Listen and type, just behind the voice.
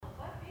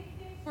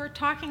we're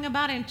talking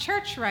about in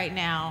church right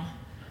now.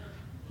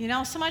 You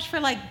know, so much for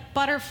like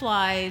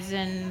butterflies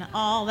and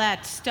all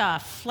that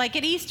stuff. Like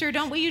at Easter,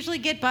 don't we usually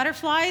get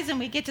butterflies and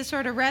we get to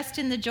sort of rest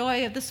in the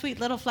joy of the sweet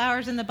little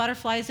flowers and the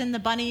butterflies and the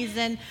bunnies?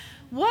 And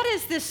what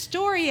has this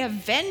story of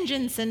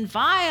vengeance and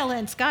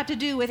violence got to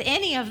do with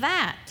any of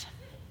that?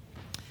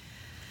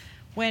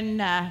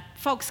 When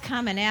folks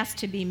come and ask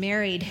to be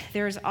married,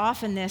 there's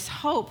often this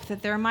hope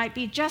that there might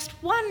be just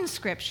one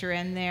scripture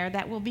in there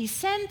that will be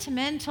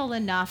sentimental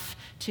enough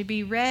to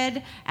be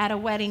read at a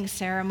wedding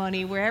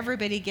ceremony where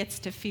everybody gets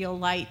to feel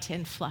light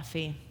and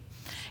fluffy.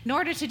 In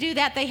order to do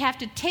that, they have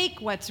to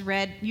take what's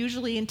read,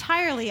 usually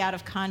entirely out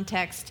of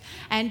context,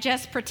 and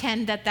just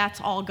pretend that that's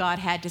all God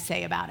had to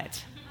say about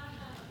it.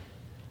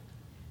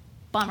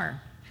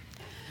 Bummer.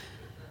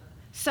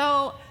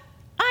 So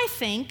I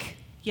think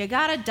you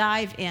gotta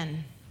dive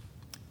in.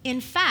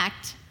 In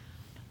fact,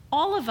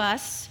 all of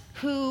us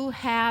who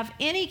have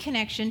any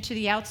connection to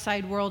the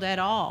outside world at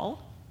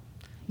all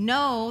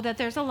know that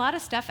there's a lot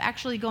of stuff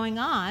actually going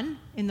on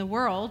in the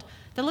world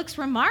that looks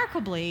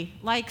remarkably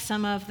like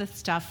some of the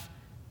stuff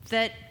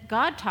that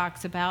God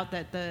talks about,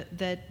 that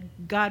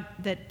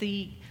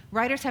the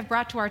writers have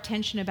brought to our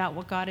attention about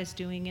what God is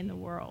doing in the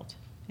world,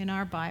 in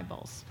our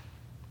Bibles.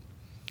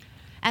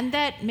 And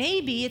that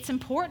maybe it's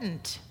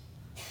important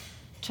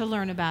to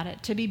learn about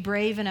it, to be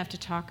brave enough to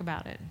talk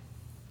about it.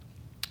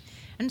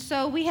 And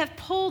so we have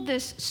pulled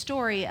this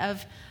story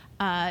of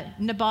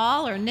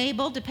Nabal or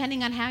Nabal,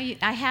 depending on how you,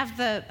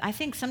 I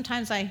think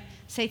sometimes I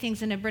say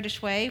things in a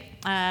British way.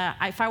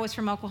 If I was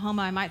from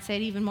Oklahoma, I might say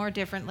it even more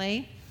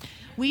differently.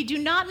 We do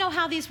not know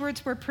how these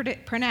words were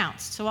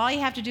pronounced, so all you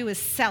have to do is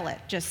sell it.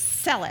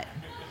 Just sell it.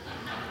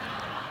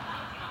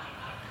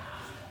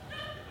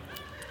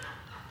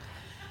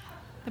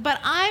 But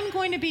I'm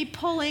going to be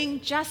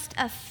pulling just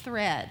a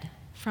thread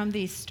from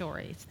these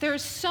stories.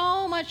 There's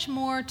so much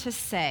more to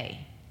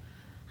say.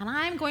 And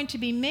I'm going to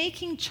be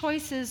making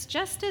choices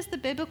just as the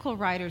biblical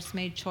writers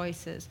made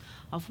choices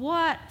of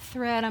what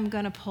thread I'm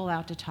going to pull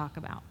out to talk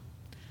about.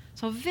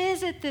 So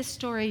visit this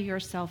story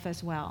yourself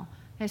as well.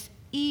 It's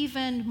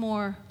even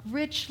more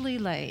richly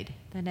laid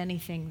than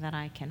anything that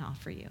I can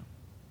offer you.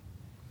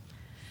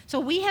 So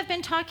we have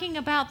been talking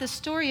about the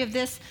story of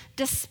this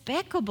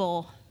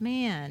despicable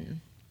man.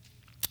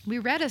 We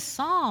read a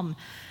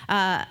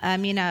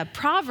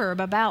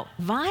proverb about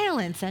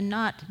violence and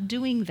not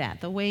doing that,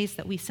 the ways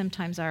that we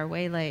sometimes are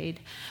waylaid.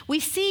 We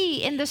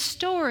see in the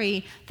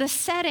story the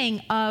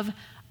setting of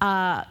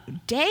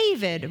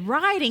David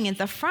riding at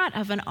the front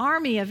of an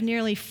army of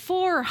nearly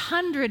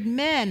 400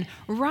 men,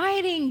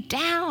 riding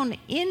down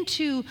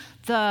into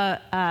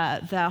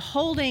the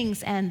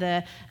holdings and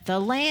the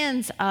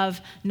lands of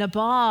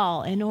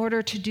Nabal in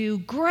order to do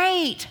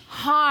great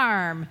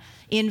harm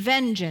in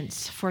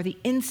vengeance for the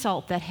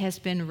insult that has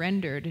been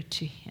rendered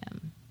to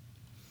him.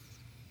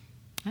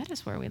 That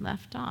is where we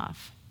left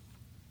off.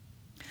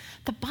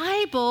 The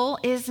Bible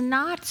is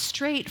not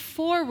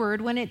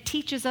straightforward when it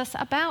teaches us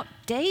about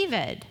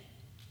David.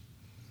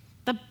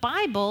 The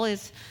Bible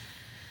is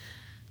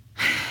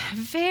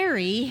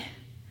very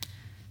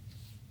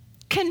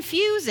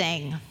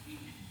confusing.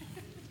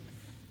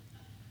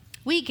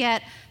 We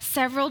get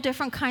several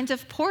different kinds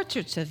of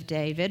portraits of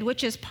David,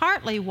 which is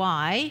partly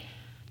why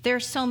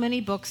there's so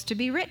many books to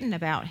be written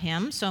about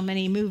him, so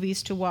many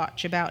movies to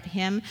watch about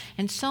him,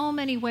 and so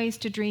many ways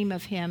to dream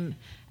of him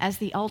as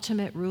the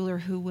ultimate ruler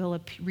who will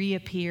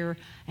reappear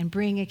and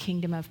bring a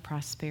kingdom of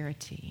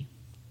prosperity.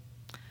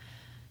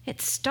 It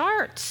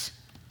starts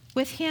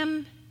with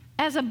him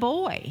as a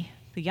boy,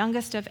 the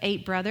youngest of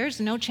 8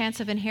 brothers, no chance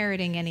of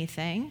inheriting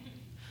anything.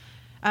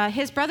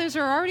 His brothers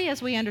are already,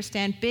 as we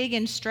understand, big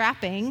and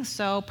strapping,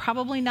 so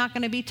probably not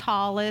going to be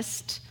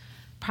tallest,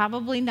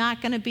 probably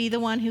not going to be the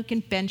one who can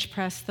bench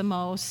press the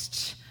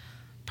most,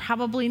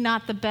 probably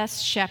not the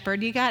best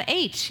shepherd. You got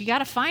 8. You got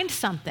to find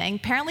something.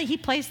 Apparently he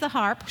plays the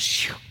harp.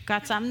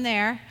 Got something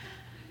there.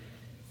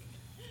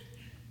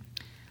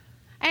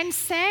 And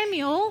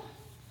Samuel,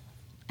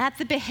 at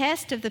the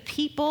behest of the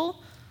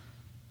people,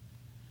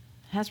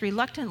 has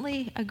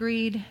reluctantly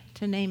agreed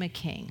to name a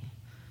king.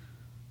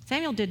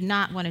 Samuel did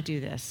not want to do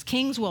this.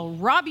 Kings will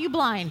rob you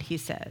blind, he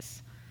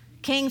says.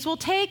 Kings will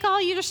take all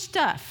your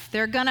stuff.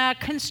 They're going to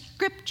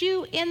conscript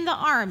you in the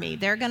army.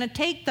 They're going to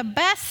take the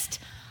best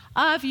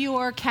of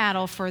your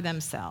cattle for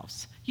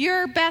themselves.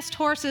 Your best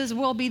horses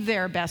will be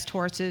their best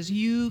horses.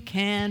 You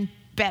can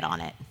bet on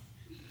it.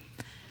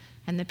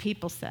 And the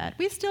people said,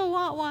 we still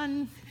want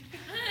one.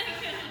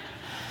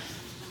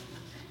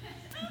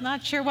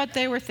 Not sure what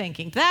they were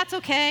thinking. That's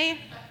okay.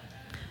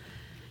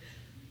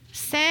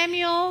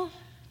 Samuel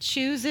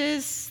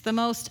chooses the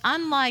most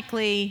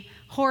unlikely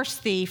horse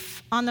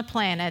thief on the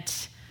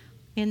planet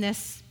in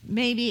this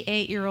maybe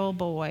 8-year-old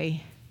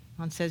boy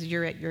and says,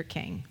 you're it, you're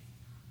king.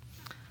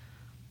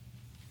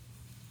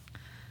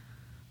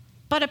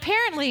 But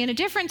apparently in a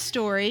different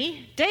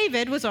story,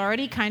 David was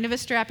already kind of a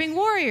strapping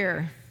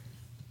warrior.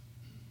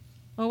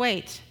 Oh,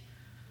 wait,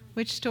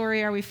 which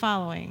story are we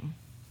following?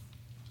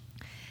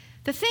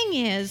 The thing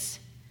is,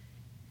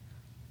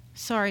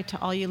 Sorry to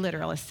all you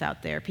literalists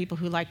out there, people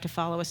who like to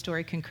follow a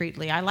story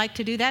concretely. I like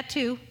to do that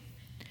too.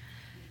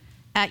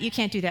 You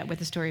can't do that with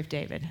the story of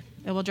David.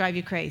 It will drive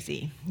you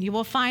crazy. You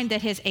will find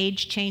that his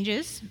age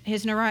changes,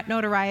 his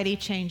notoriety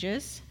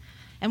changes,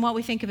 and what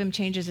we think of him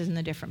changes in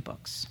the different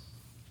books.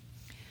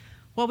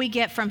 What we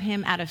get from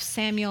him out of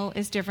Samuel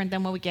is different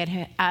than what we get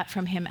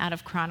from him out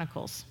of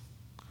Chronicles.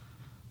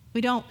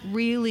 We don't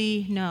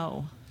really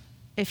know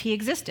if he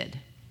existed.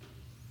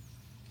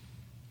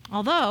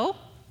 Although,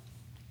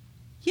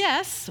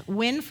 yes,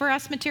 win for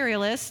us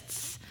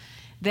materialists,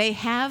 they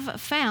have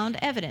found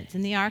evidence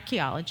in the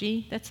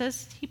archaeology that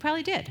says he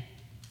probably did.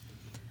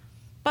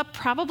 But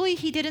probably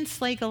he didn't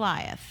slay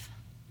Goliath.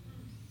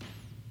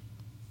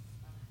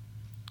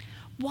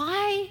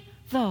 Why,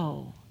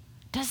 though,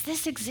 does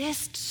this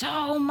exist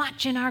so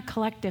much in our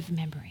collective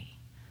memory?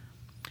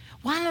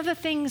 One of the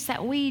things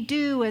that we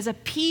do as a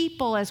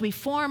people, as we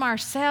form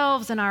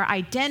ourselves and our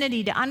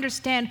identity to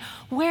understand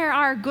where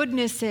our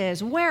goodness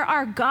is, where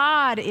our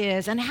God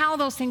is, and how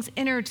those things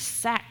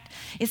intersect,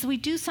 is we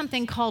do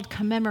something called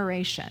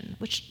commemoration,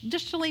 which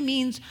literally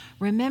means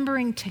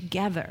remembering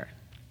together.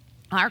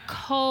 Our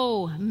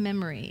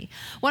co-memory.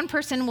 One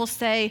person will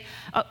say,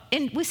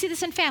 and we see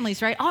this in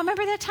families, right? Oh,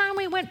 remember that time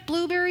we went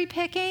blueberry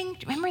picking?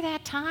 Remember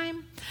that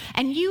time?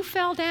 And you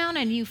fell down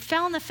and you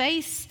fell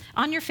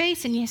on your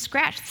face and you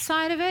scratched the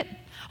side of it.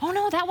 Oh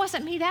no, that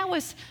wasn't me. That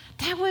was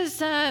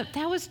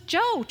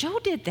Joe. Joe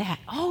did that.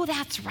 Oh,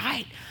 that's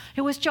right.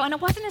 It was Joe. And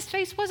it wasn't his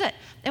face, was it?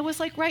 It was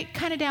like right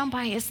kind of down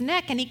by his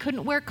neck, and he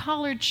couldn't wear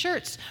collared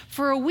shirts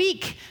for a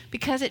week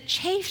because it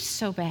chafed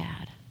so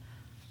bad.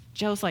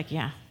 Joe's like,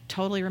 yeah.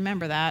 Totally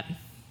remember that.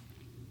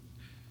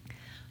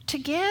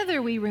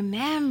 Together we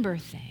remember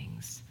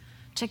things.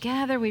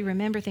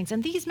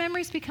 And these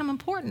memories become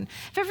important.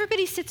 If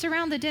everybody sits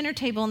around the dinner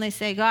table and they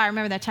say, God, I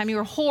remember that time you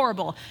were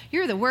horrible.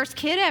 You're the worst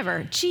kid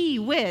ever. Gee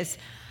whiz.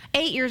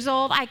 8 years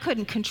old, I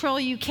couldn't control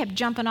you, kept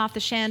jumping off the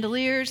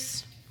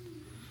chandeliers.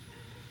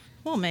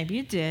 Well, maybe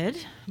you did.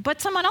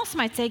 But someone else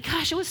might say,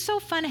 gosh, it was so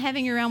fun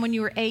having you around when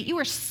you were 8. You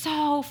were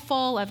so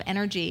full of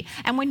energy.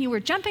 And when you were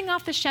jumping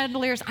off the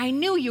chandeliers, I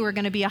knew you were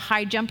going to be a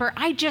high jumper.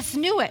 I just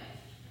knew it.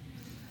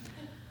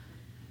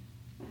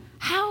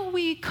 How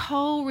we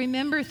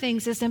co-remember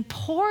things is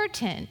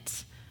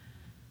important.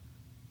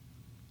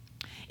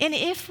 And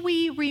if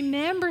we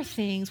remember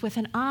things with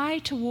an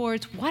eye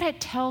towards what it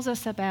tells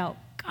us about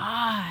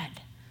God,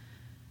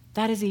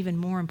 that is even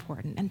more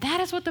important. And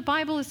that is what the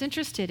Bible is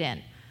interested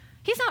in.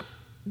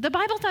 The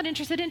Bible's not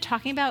interested in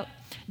talking about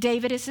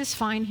David as his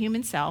fine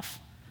human self.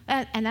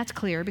 And that's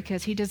clear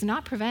because he does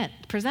not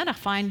present a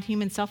fine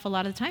human self a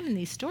lot of the time in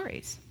these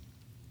stories.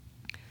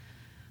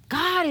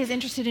 God is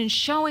interested in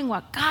showing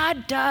what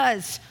God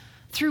does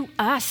through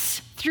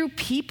us, through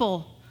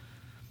people,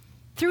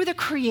 through the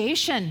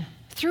creation,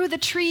 through the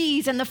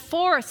trees and the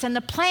forests and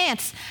the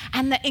plants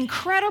and the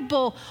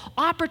incredible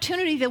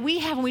opportunity that we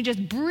have when we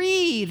just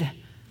breathe,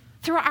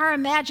 through our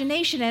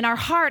imagination and our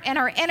heart and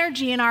our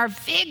energy and our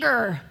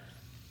vigor,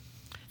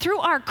 through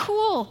our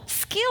cool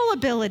skill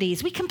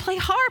abilities. We can play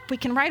harp, we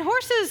can ride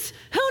horses.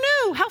 Who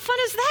knew? How fun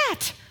is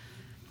that?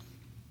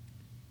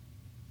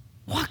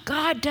 What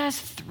God does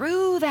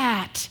through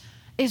that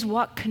is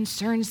what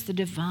concerns the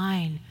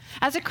divine.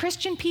 As a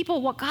Christian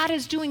people, what God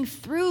is doing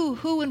through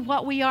who and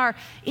what we are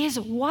is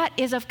what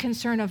is of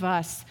concern of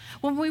us.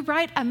 When we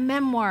write a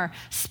memoir,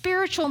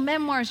 spiritual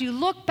memoirs, you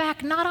look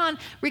back not on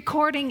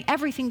recording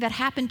everything that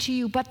happened to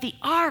you, but the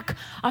arc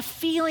of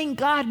feeling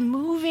God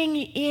moving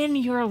in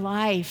your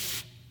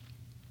life.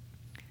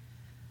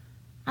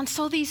 And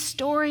so these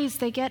stories,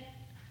 they get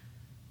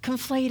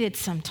conflated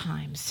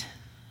sometimes.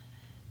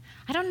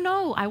 I don't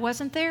know. I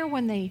wasn't there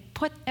when they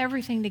put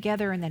everything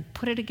together and then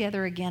put it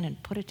together again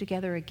and put it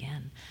together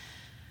again.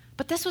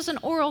 But this was an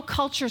oral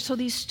culture, so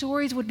these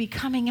stories would be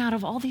coming out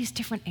of all these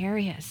different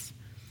areas.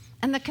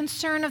 And the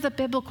concern of the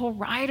biblical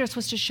writers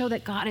was to show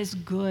that God is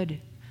good,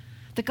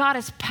 that God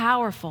is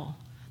powerful,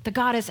 that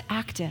God is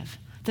active,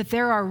 that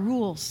there are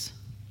rules,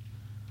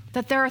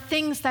 that there are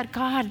things that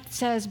God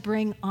says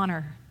bring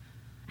honor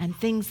and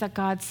things that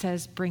God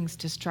says brings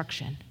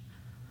destruction.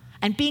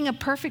 And being a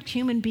perfect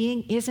human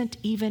being isn't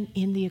even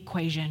in the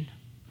equation.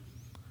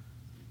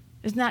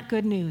 Isn't that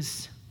good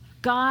news?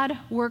 God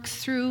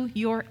works through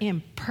your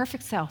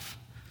imperfect self.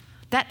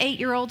 That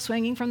 8-year-old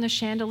swinging from the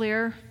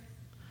chandelier,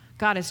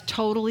 God is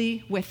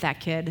totally with that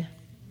kid.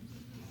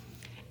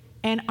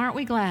 And aren't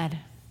we glad?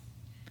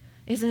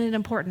 Isn't it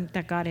important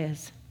that God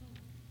is?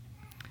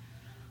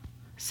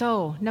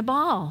 So,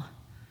 Nabal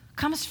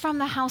comes from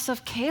the house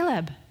of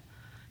Caleb.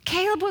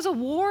 Caleb was a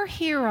war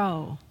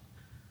hero.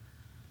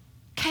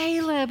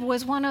 Caleb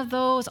was one of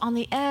those on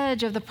the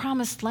edge of the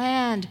promised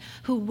land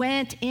who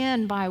went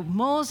in by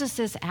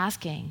Moses'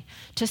 asking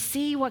to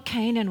see what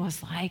Canaan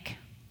was like.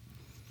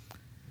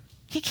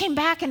 He came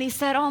back and he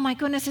said, oh my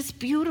goodness, it's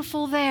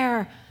beautiful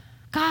there.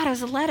 God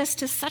has led us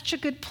to such a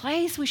good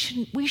place.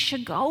 We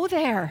should go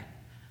there.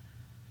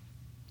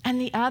 And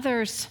the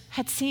others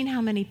had seen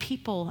how many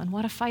people and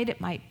what a fight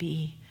it might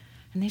be.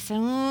 And they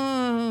said,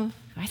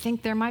 I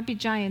think there might be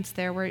giants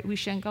there where we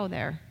shouldn't go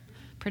there.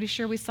 Pretty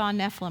sure we saw a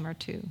Nephilim or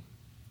two.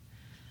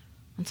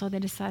 And so they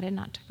decided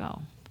not to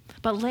go.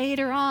 But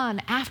later on,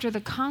 after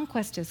the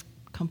conquest is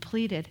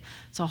completed,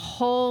 it's a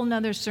whole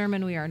nother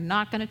sermon we are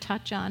not going to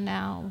touch on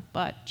now.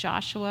 But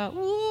Joshua,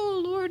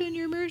 oh, Lord, in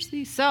your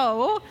mercy.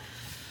 So,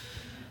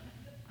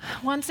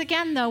 once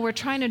again, though, we're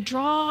trying to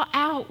draw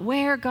out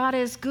where God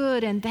is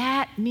good, and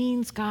that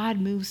means God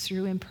moves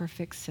through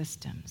imperfect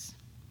systems.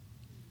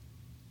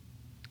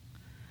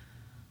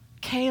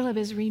 Caleb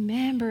is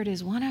remembered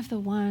as one of the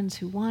ones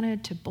who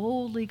wanted to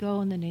boldly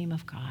go in the name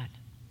of God.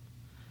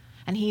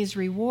 And he is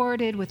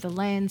rewarded with the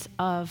lands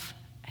of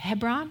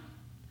Hebron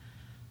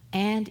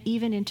and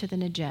even into the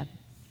Negev.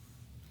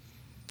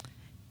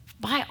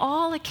 By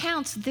all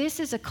accounts,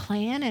 this is a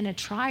clan and a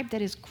tribe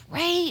that is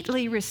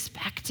greatly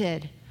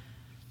respected.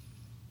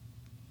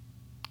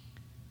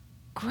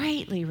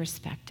 Greatly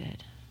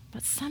respected.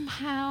 But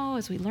somehow,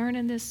 as we learn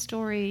in this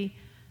story,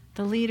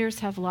 the leaders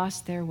have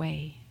lost their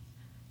way.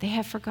 They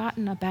have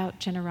forgotten about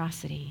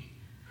generosity.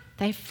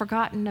 They've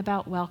forgotten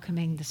about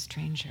welcoming the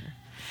stranger.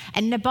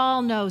 And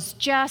Nabal knows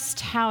just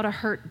how to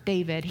hurt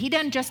David. He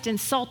doesn't just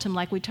insult him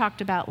like we talked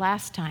about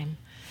last time.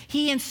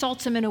 He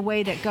insults him in a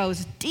way that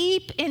goes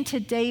deep into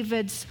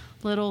David's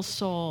little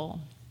soul.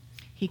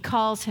 He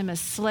calls him a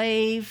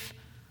slave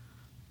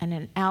and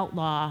an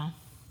outlaw.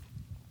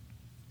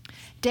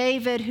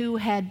 David, who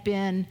had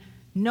been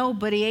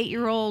nobody,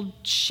 8-year-old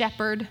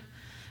shepherd,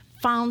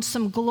 found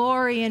some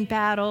glory in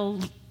battle,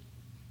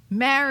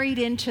 married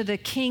into the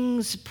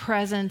king's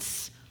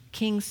presence,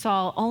 King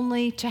Saul,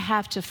 only to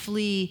have to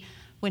flee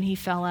when he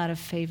fell out of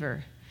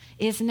favor,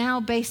 is now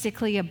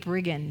basically a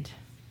brigand.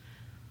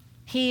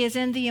 He is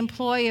in the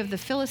employ of the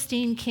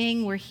Philistine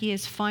king, where he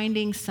is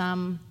finding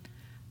some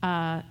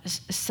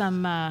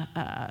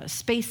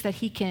space that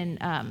he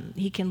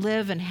can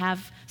live and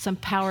have some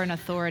power and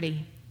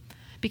authority,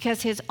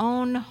 because his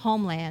own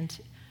homeland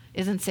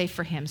isn't safe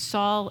for him.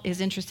 Saul is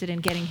interested in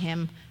getting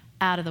him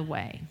out of the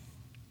way.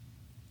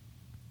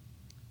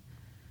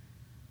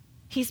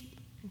 He's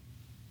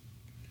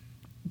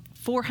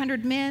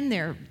 400 men,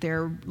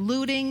 they're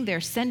looting, they're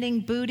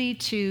sending booty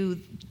to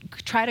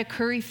try to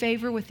curry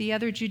favor with the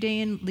other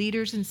Judean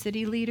leaders and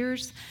city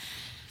leaders.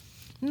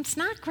 And it's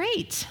not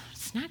great.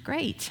 It's not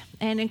great.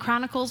 And in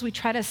Chronicles, we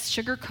try to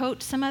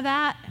sugarcoat some of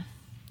that.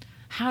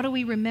 How do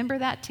we remember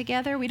that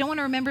together? We don't want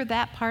to remember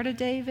that part of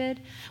David.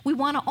 We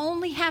want to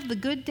only have the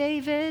good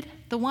David,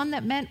 the one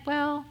that meant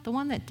well, the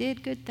one that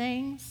did good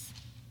things.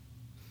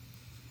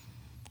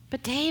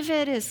 But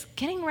David is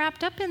getting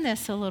wrapped up in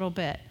this a little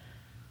bit.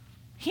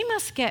 He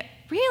must get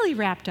really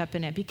wrapped up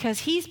in it because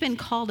he's been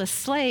called a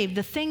slave,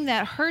 the thing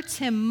that hurts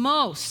him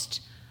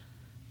most,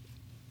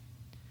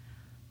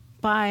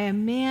 by a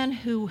man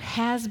who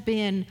has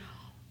been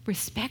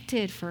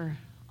respected for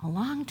a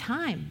long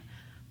time,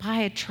 by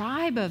a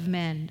tribe of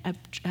men,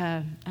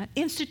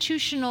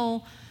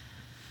 institutional,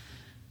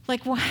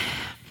 like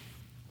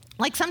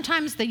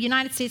sometimes the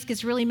United States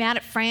gets really mad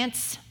at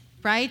France,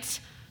 right?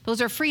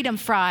 Those are freedom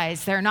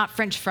fries. They're not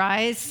French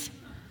fries.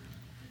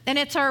 And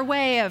it's our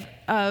way of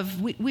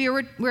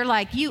we're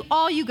like,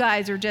 all you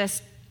guys are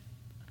just,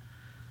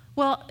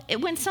 well,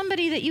 when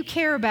somebody that you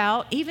care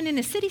about, even in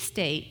a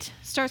city-state,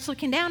 starts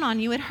looking down on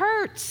you, it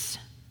hurts.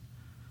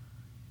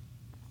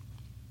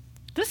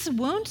 This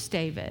wounds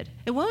David.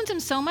 It wounds him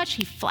so much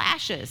he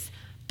flashes.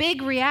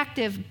 Big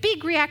reactive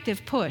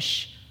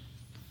push.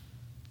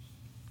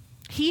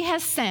 He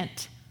has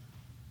sent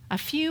a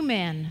few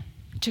men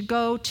to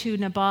go to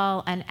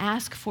Nabal and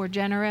ask for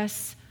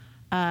generous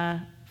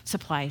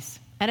supplies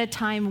at a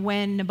time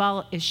when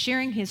Nabal is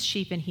shearing his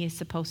sheep and he is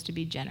supposed to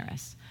be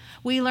generous.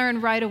 We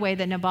learn right away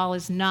that Nabal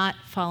is not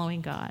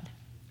following God,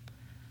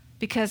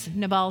 because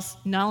Nabal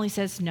not only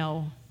says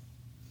no,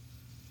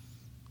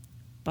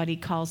 but he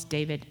calls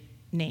David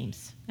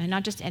names, and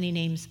not just any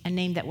names, a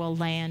name that will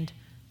land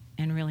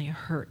and really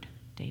hurt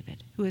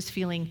David, who is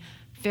feeling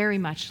very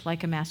much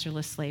like a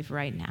masterless slave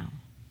right now.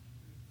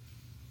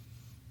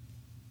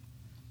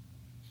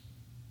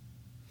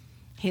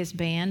 His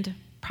band,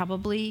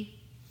 probably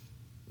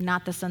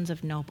not the sons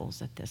of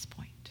nobles at this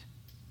point.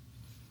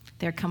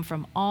 They come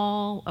from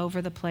all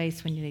over the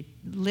place. When they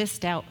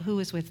list out who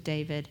is with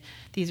David,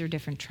 these are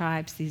different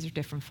tribes, these are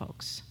different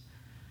folks.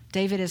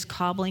 David is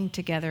cobbling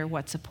together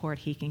what support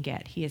he can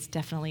get. He is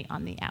definitely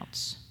on the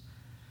outs.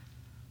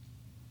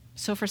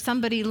 So for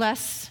somebody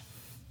less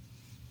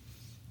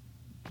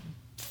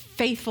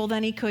faithful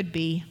than he could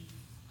be,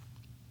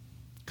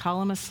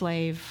 call him a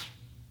slave,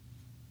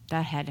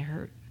 that had to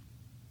hurt.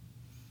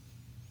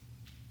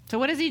 So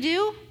what does he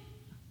do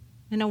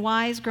in a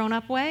wise,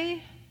 grown-up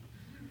way?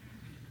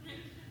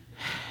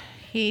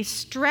 He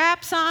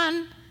straps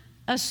on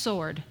a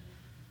sword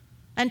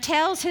and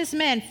tells his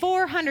men,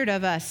 400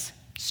 of us,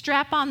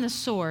 strap on the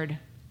sword.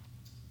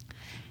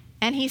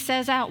 And he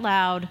says out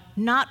loud,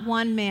 not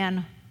one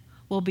man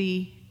will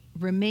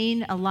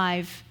remain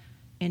alive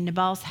in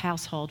Nabal's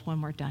household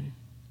when we're done.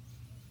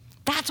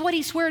 That's what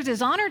he swears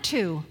his honor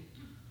to.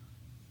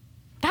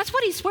 That's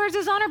what he swears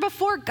his honor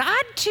before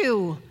God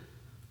to.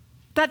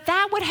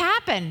 That would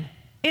happen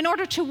in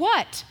order to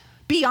what?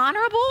 Be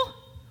honorable?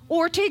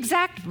 or to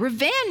exact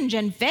revenge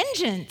and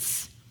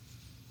vengeance.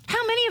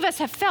 How many of us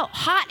have felt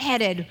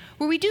hot-headed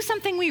where we do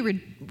something we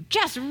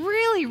just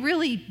really,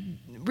 really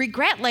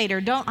regret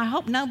later? I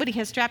hope nobody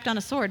has strapped on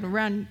a sword and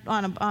run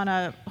on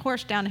a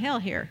horse down a hill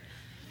here.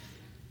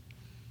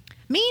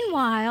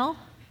 Meanwhile,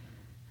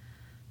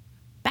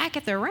 back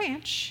at the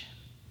ranch,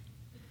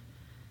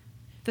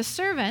 the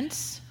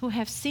servants who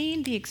have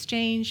seen the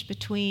exchange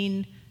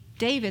between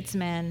David's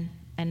men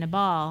and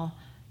Nabal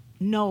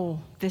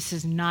know this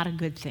is not a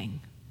good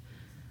thing.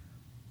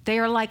 They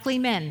are likely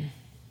men,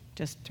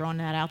 just throwing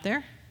that out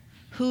there,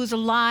 whose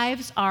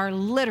lives are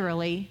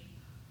literally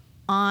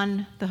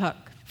on the hook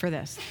for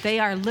this. They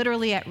are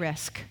literally at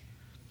risk.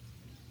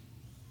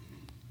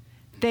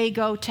 They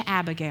go to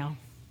Abigail,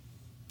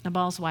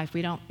 Nabal's wife.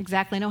 We don't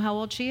exactly know how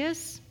old she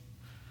is.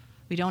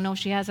 We don't know if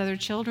she has other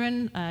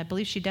children. I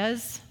believe she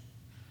does.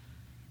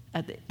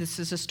 This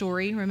is a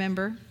story,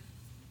 remember?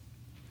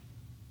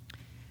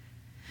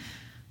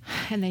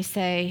 And they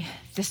say,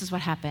 this is what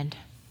happened.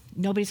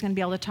 Nobody's going to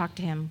be able to talk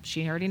to him.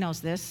 She already knows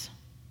this.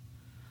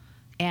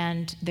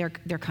 And they're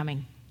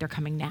coming. They're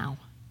coming now.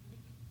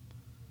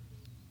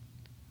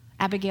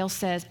 Abigail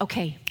says,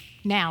 okay,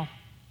 now,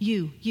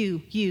 you,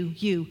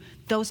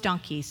 those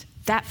donkeys,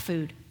 that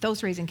food,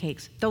 those raisin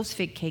cakes, those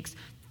fig cakes,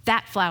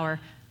 that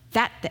flour,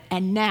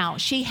 and now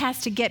she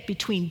has to get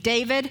between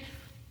David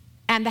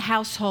and the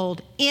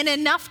household in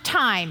enough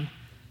time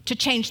to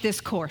change this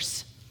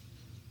course.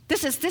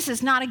 This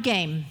is not a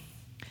game.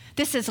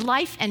 This is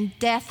life and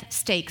death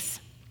stakes.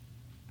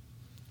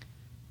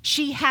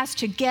 She has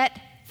to get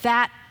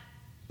that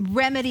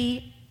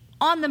remedy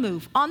on the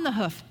move, on the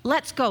hoof.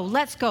 Let's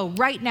go,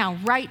 right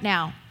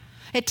now.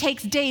 It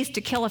takes days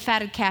to kill a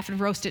fatted calf and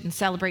roast it and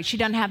celebrate. She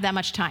doesn't have that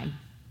much time.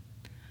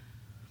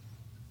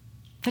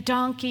 The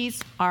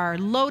donkeys are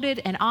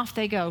loaded and off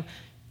they go.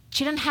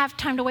 She doesn't have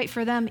time to wait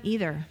for them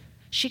either.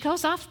 She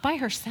goes off by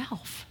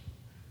herself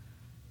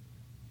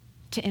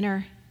to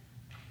enter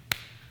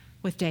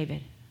with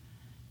David.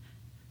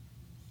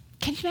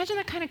 Can you imagine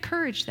the kind of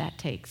courage that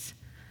takes?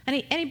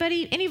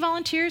 Any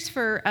volunteers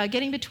for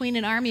getting between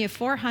an army of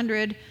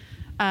 400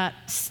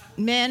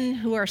 men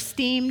who are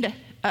steamed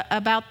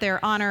about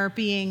their honor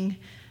being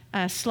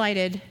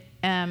slighted?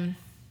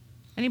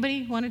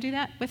 Anybody want to do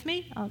that with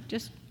me? I'll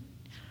just...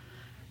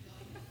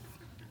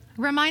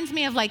 Reminds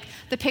me of like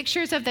the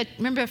pictures of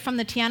remember from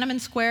the Tiananmen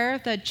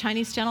Square, the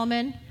Chinese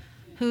gentleman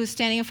who's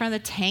standing in front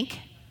of the tank?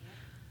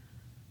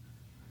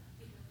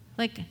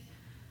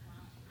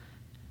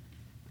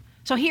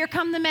 So here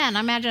come the men.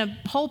 Imagine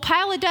a whole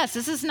pile of dust.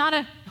 This is not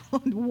a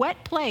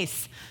wet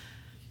place.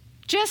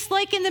 Just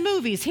like in the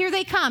movies, here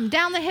they come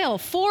down the hill,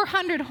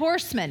 400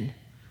 horsemen.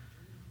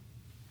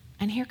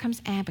 And here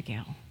comes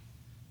Abigail.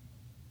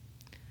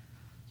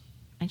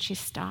 And she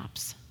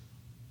stops.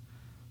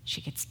 She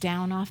gets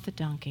down off the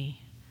donkey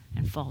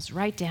and falls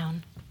right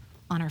down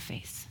on her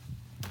face.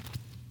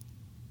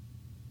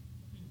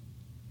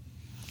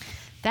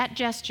 That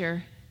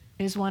gesture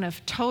is one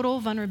of total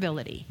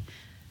vulnerability.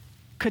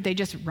 Could they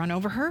just run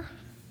over her?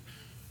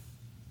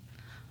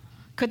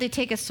 Could they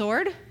take a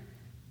sword?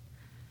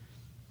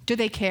 Do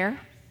they care?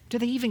 Do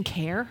they even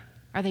care?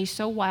 Are they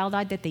so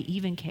wild-eyed that they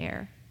even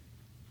care?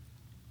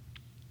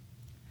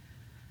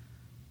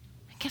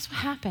 And guess what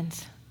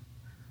happens?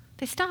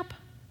 They stop.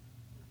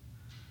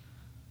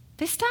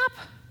 They stop.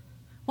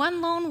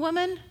 One lone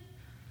woman.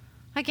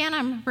 Again,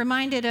 I'm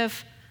reminded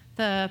of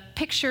the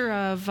picture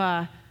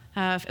of,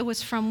 it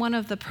was from one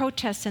of the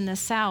protests in the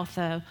South,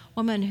 a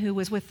woman who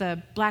was with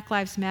the Black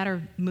Lives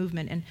Matter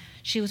movement, and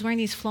she was wearing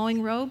these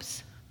flowing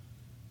robes,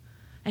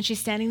 and she's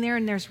standing there,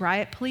 and there's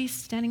riot police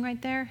standing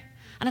right there,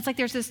 and it's like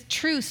there's this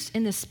truce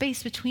in the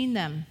space between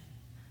them.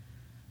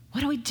 What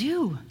do we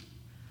do?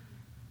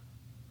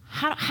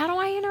 How do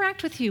I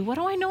interact with you? What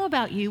do I know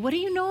about you? What do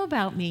you know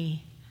about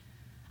me?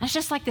 And it's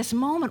just like this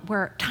moment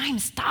where time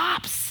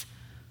stops.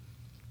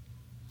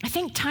 I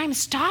think time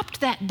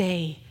stopped that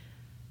day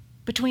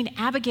between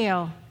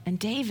Abigail and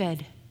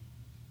David.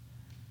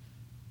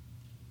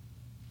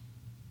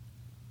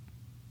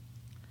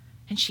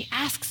 And she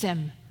asks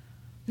him,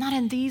 not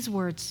in these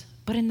words,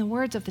 but in the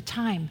words of the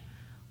time,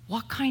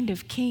 what kind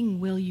of king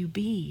will you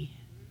be?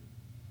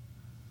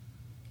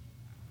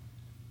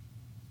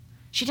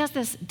 She does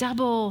this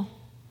double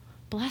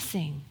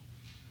blessing.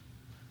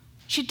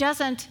 She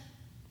doesn't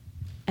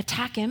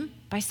attack him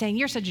by saying,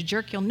 you're such a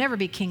jerk, you'll never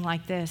be king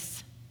like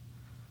this.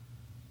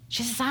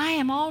 She says, I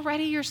am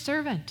already your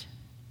servant.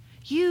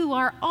 You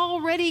are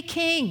already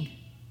king.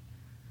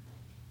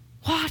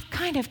 What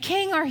kind of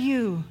king are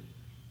you?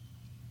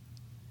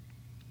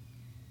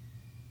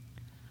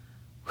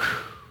 Whew.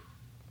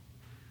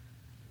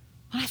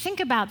 When I think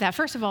about that,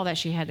 first of all, that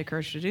she had the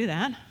courage to do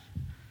that.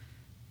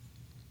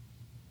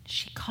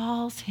 She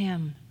calls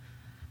him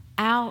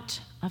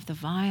out of the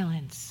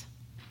violence.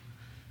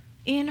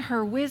 In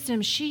her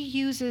wisdom, she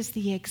uses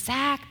the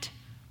exact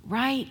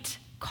right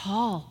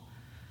call.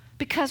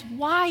 Because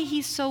why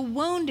he's so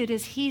wounded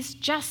is he's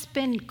just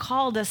been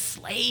called a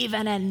slave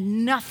and a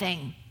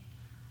nothing.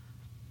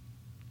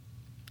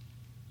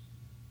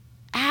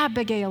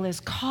 Abigail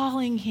is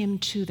calling him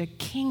to the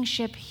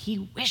kingship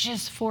he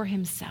wishes for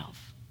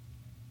himself.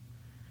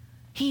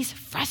 He's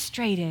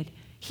frustrated.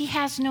 He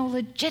has no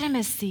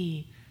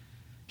legitimacy.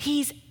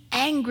 He's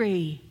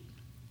angry.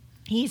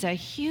 He's a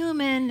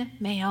human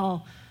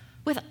male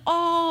with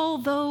all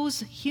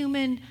those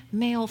human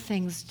male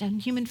things.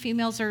 And human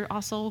females are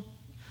also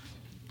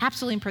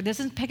absolutely important. This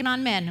isn't picking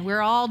on men.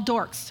 We're all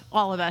dorks,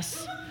 all of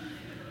us.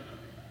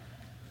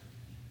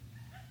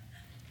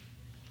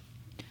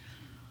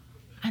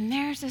 And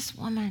there's this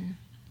woman.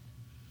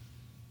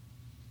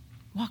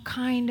 What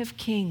kind of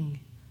king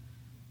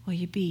will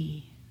you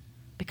be?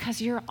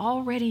 Because you're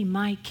already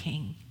my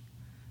king.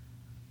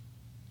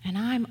 And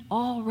I'm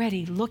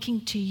already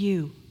looking to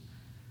you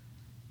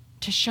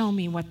to show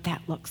me what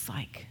that looks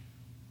like.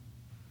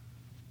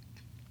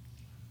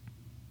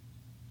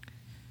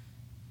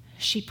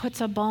 She puts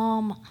a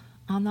balm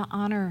on the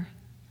honor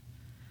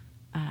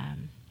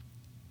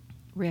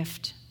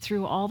rift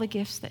through all the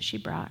gifts that she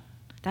brought.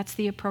 That's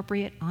the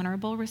appropriate,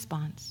 honorable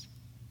response.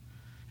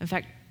 In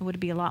fact, it would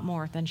be a lot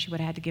more than she would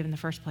have had to give in the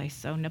first place.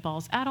 So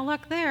Nabal's out of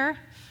luck there.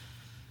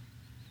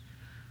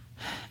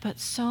 But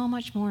so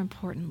much more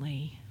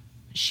importantly,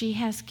 she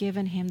has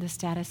given him the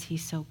status he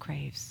so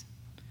craves.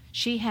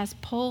 She has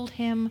pulled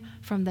him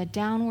from the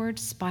downward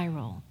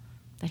spiral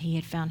that he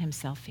had found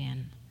himself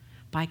in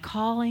by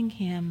calling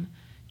him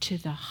to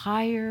the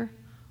higher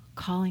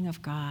calling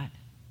of God.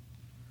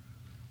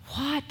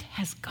 What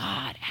has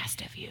God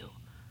asked of you?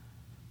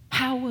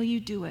 How will you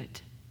do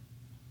it?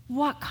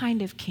 What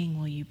kind of king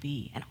will you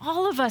be? And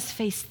all of us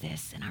face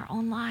this in our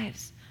own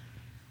lives.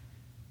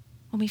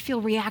 When we feel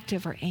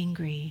reactive or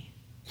angry,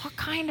 what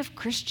kind of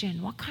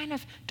Christian, what kind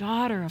of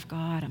daughter of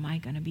God am I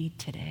going to be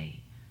today?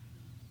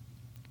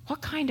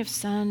 What kind of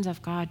sons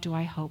of God do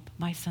I hope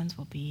my sons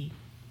will be?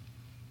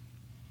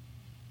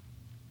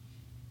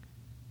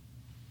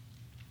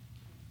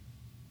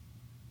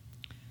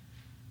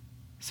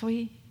 So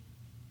he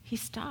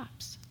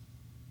stops.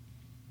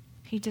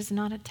 He does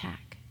not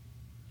attack.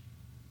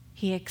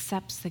 He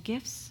accepts the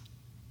gifts.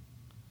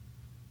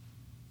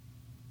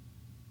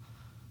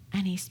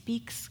 And he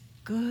speaks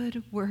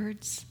good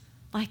words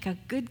like a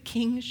good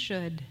king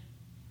should.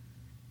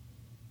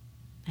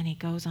 And he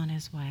goes on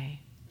his way.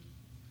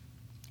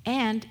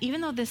 And even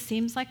though this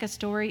seems like a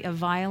story of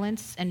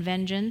violence and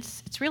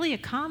vengeance, it's really a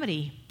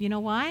comedy. You know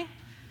why?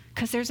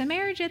 Because there's a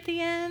marriage at the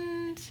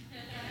end.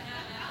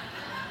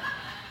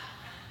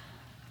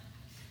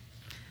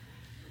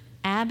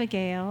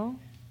 Abigail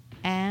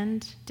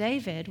and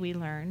David, we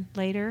learn,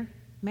 later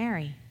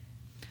marry.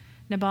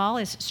 Nabal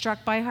is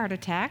struck by a heart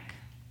attack,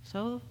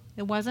 so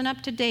it wasn't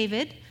up to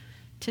David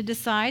to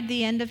decide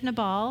the end of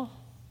Nabal.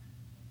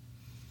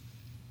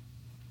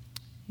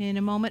 In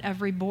a moment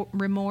of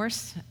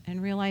remorse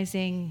and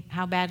realizing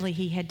how badly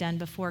he had done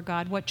before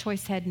God, what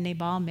choice had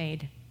Nabal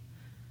made?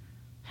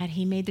 Had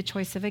he made the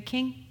choice of a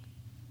king?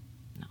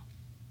 No.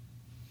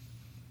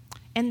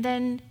 And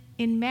then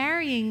in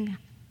marrying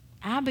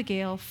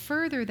Abigail,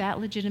 further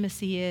that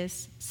legitimacy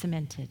is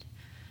cemented.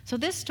 So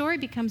this story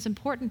becomes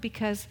important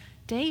because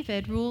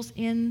David rules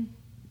in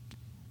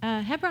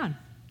Hebron.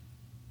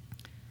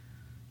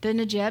 The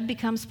Negeb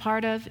becomes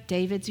part of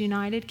David's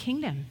united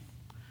kingdom.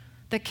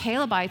 The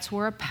Calebites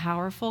were a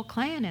powerful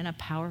clan and a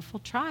powerful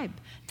tribe.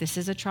 This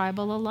is a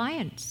tribal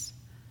alliance.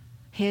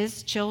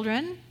 His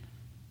children,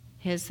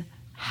 his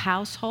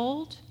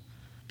household,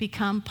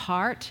 become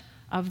part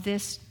of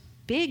this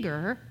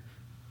bigger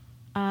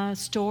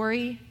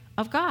story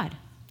of God,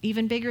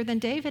 even bigger than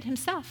David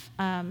himself,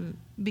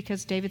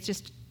 because David's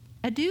just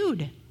a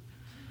dude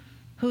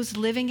who's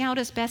living out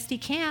as best he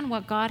can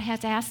what God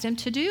has asked him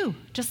to do,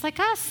 just like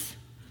us.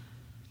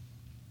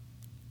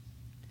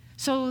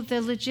 So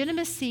the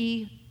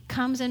legitimacy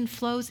comes and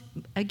flows,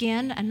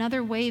 again,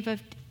 another wave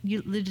of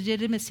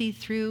legitimacy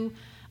through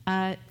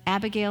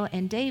Abigail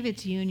and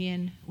David's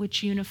union,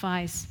 which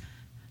unifies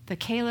the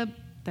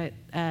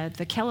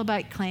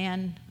Calebite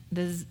clan,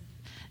 the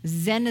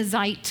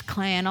Zenizite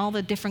clan, all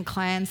the different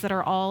clans that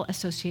are all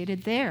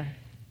associated there.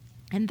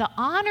 And the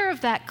honor of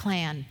that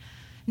clan,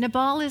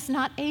 Nabal is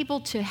not able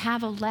to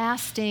have a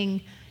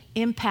lasting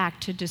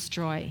impact to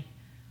destroy.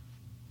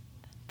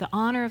 The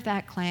honor of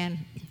that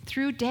clan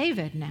through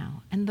David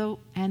now and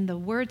the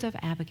words of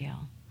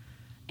Abigail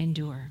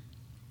endure.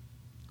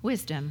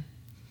 Wisdom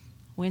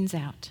wins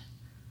out.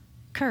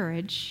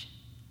 Courage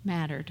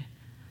mattered.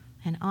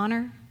 And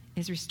honor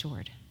is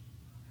restored.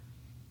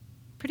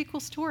 Pretty cool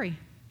story,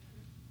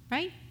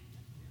 right?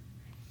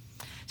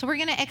 So we're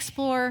going to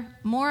explore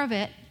more of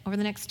it over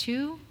the next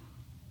 2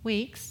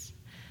 weeks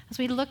as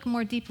we look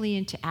more deeply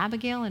into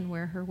Abigail and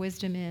where her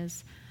wisdom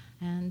is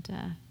and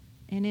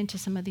into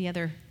some of the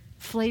other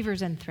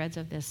flavors and threads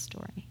of this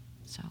story.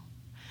 So,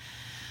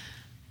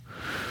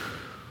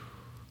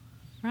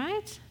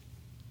 right?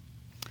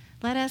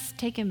 Let us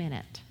take a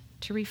minute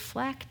to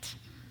reflect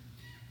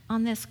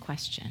on this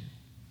question.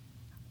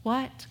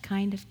 What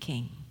kind of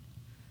king,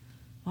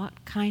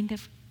 what kind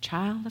of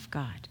child of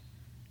God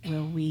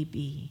will we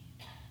be?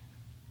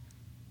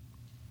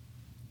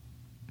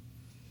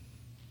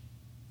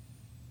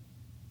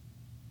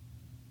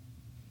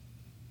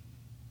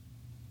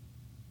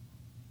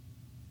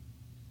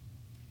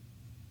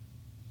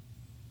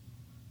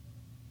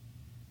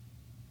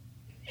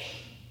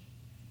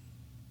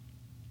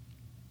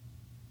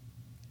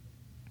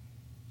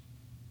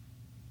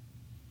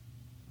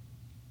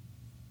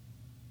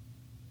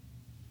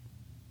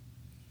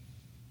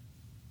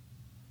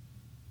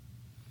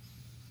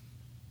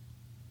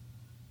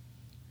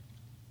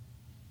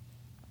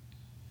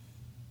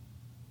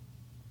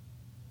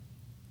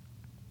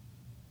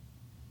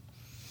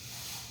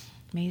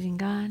 Amazing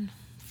God,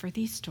 for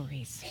these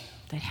stories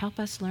that help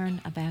us learn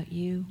about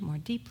you more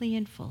deeply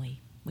and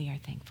fully, we are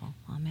thankful.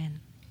 Amen.